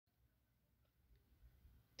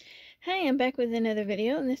Hi, I'm back with another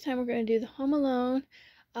video, and this time we're going to do the Home Alone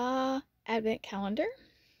Advent calendar.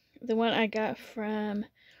 The one I got from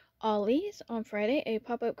Ollie's on Friday, a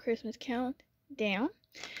pop-up Christmas countdown.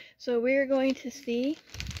 So we're going to see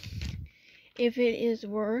if it is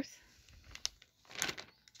worth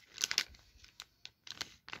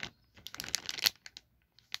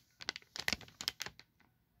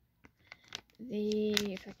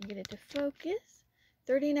if I can get it to focus,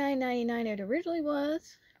 $39.99 it originally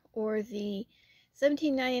was, or the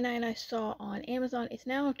 $17.99 I saw on Amazon. It's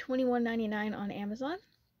now $21.99 on Amazon,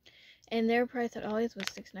 and their price at Ollie's was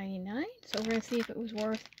 $6.99. So we're going to see if it was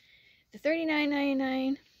worth the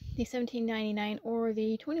 $39.99, the $17.99, or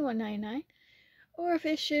the $21.99, or if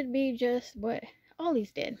it should be just what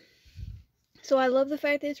Ollie's did. So I love the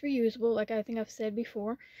fact that it's reusable, like I think I've said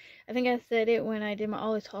before. I think I said it when I did my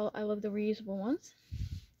Ollie's haul. I love the reusable ones.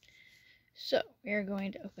 So we're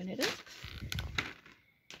going to open it up.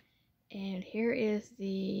 And here is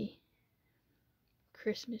the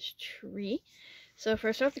Christmas tree. So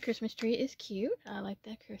first off, the Christmas tree is cute. I like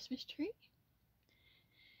that Christmas tree.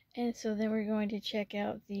 And so then we're going to check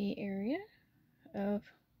out the area of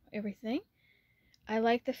everything. I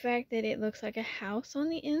like the fact that it looks like a house on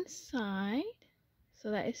the inside.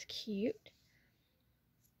 So that is cute.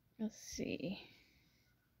 Let's see.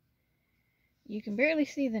 You can barely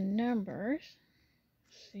see the numbers.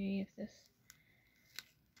 Let's see if this...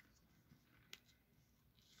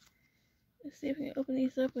 Let's see if we can open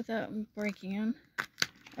these up without breaking them.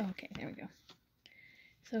 Oh, okay, there we go.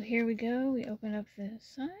 So here we go. We open up the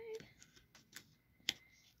side.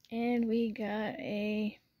 And we got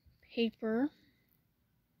a paper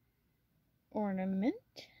ornament.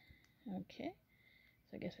 Okay.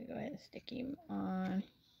 So I guess we go ahead and stick him on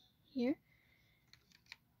here.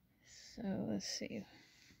 So let's see.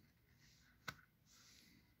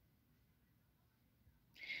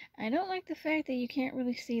 I don't like the fact that you can't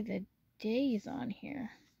really see the days on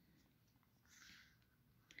here.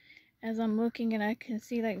 As I'm looking, and I can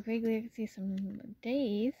see, like, vaguely, I can see some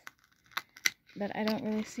days, but I don't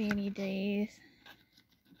really see any days.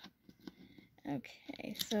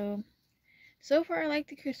 Okay, so far I like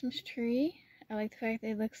the Christmas tree. I like the fact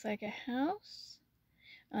that it looks like a house.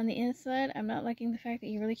 On the inside, I'm not liking the fact that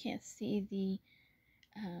you really can't see the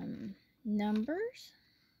numbers.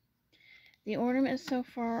 The ornaments so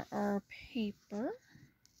far are paper.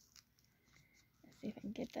 Let's see if I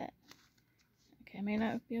can get that. Okay, I may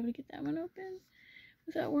not be able to get that one open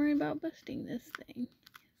without worrying about busting this thing.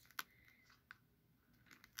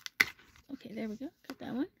 Okay, there we go. Got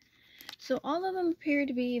that one. So all of them appear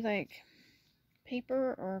to be like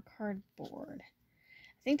paper or cardboard.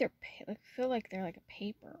 I think they're, I feel like they're like a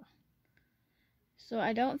paper. So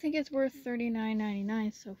I don't think it's worth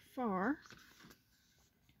 $39.99 so far.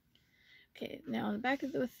 Okay, now on the back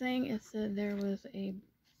of the thing, it said there was a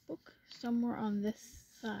book somewhere on this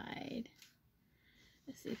side.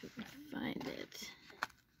 Let's see if we can find it.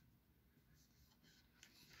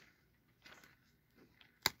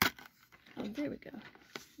 Oh, there we go.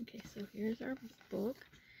 Okay, so here's our book.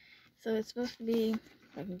 So it's supposed to be,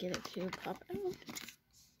 if I can get it to pop out,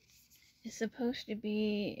 it's supposed to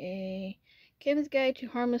be a Kevin's Guide to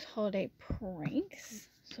Harmless Holiday Pranks.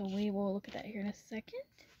 So we will look at that here in a second.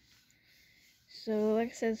 So like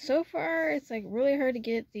I said, so far it's like really hard to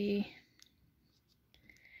get to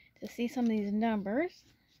see some of these numbers.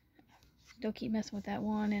 Still keep messing with that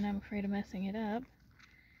one, and I'm afraid of messing it up.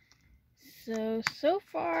 So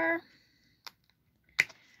far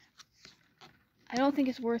I don't think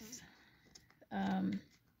it's worth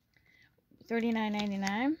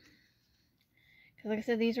 $39.99. Because like I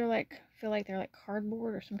said, these are like, feel like they're like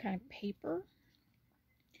cardboard or some kind of paper.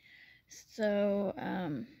 So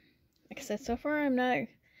like I said, so far I'm not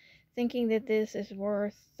thinking that this is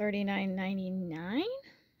worth $39.99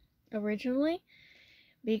 originally,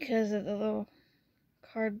 because of the little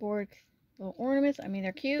cardboard little ornaments. I mean,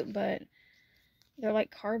 they're cute, but they're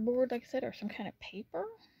like cardboard, like I said, or some kind of paper.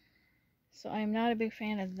 So I'm not a big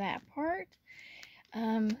fan of that part.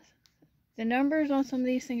 The numbers on some of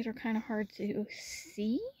these things are kind of hard to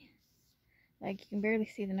see. Like, you can barely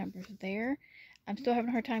see the numbers there. I'm still having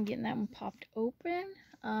a hard time getting that one popped open.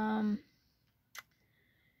 I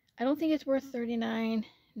don't think it's worth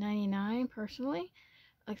 $39.99 personally.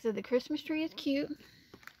 Like I said, the Christmas tree is cute.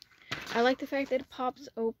 I like the fact that it pops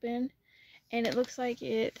open and it looks like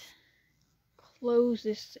it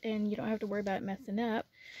closes and you don't have to worry about it messing up.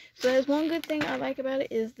 So that's one good thing I like about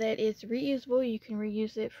it, is that it's reusable. You can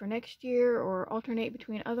reuse it for next year or alternate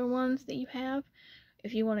between other ones that you have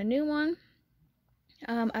if you want a new one.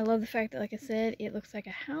 I love the fact that, like I said, it looks like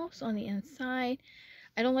a house on the inside.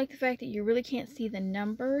 I don't like the fact that you really can't see the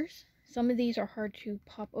numbers Some of these are hard to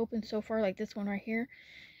pop open so far, like this one right here.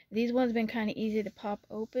 These ones have been kind of easy to pop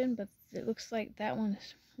open, but it looks like that one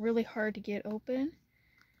is really hard to get open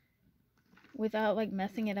without like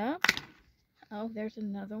messing it up. Oh, there's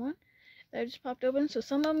another one that just popped open. So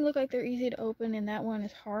some of them look like they're easy to open, and that one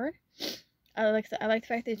is hard. I like the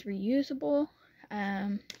fact that it's reusable.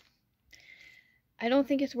 I don't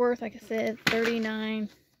think it's worth, like I said,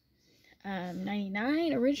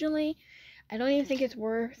 $39.99 originally. I don't even think it's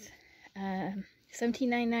worth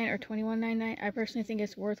 $17.99 or $21.99. I personally think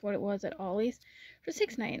it's worth what it was at Ollie's for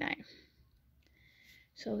 $6.99.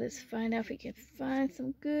 So let's find out if we can find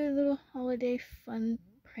some good little holiday fun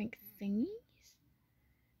prank thingies.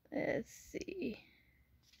 Let's see.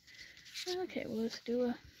 Okay, well, let's do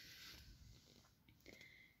a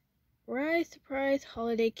Rise Surprise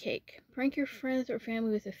Holiday Cake. Prank your friends or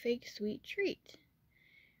family with a fake sweet treat.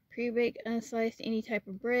 Pre-baked, unsliced, any type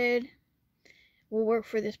of bread will work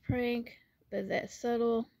for this prank, but that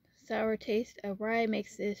subtle, sour taste of rye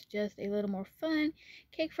makes this just a little more fun.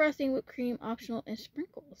 Cake frosting, whipped cream, optional, and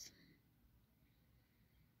sprinkles.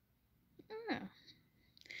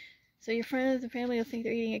 So your friends and family will think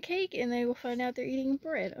they're eating a cake, and they will find out they're eating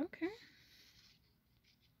bread. Okay.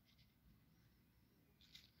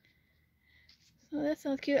 So that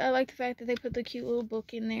sounds cute. I like the fact that they put the cute little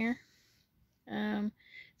book in there.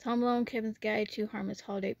 It's Home Alone, Kevin's Guide to Harmless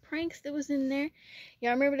Holiday Pranks that was in there. Yeah,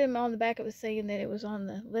 I remember them on the back. It was saying that it was on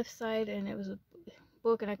the left side, and it was a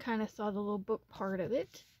book, and I kind of saw the little book part of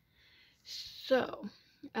it. So,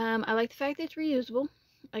 I like the fact that it's reusable.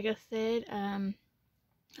 Like I said,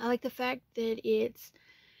 I like the fact that it's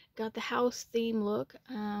got the house theme look.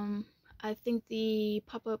 I think the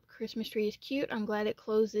pop-up Christmas tree is cute. I'm glad it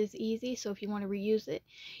closes easy, so if you want to reuse it,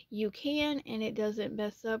 you can, and it doesn't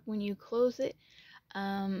mess up when you close it.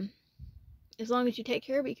 As long as you take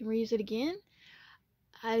care of it, you can reuse it again.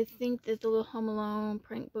 I think that the little Home Alone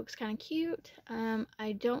prank book's kind of cute.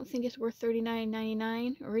 I don't think it's worth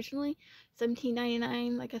 $39.99 originally.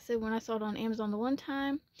 $17.99, like I said, when I saw it on Amazon the one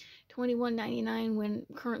time. $21.99 when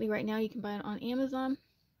currently right now you can buy it on Amazon.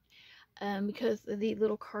 Because of the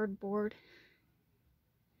little cardboard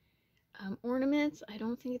ornaments, I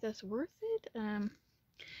don't think that's worth it.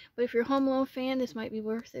 But if you're a Home Alone fan, this might be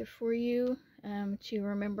worth it for you to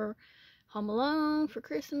remember Home Alone for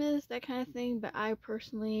Christmas, that kind of thing. But I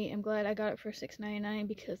personally am glad I got it for $6.99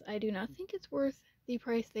 because I do not think it's worth the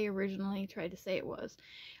price they originally tried to say it was.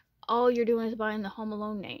 All you're doing is buying the Home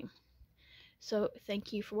Alone name. So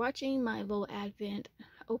thank you for watching my little Advent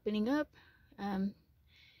opening up.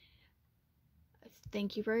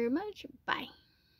 Thank you very much. Bye.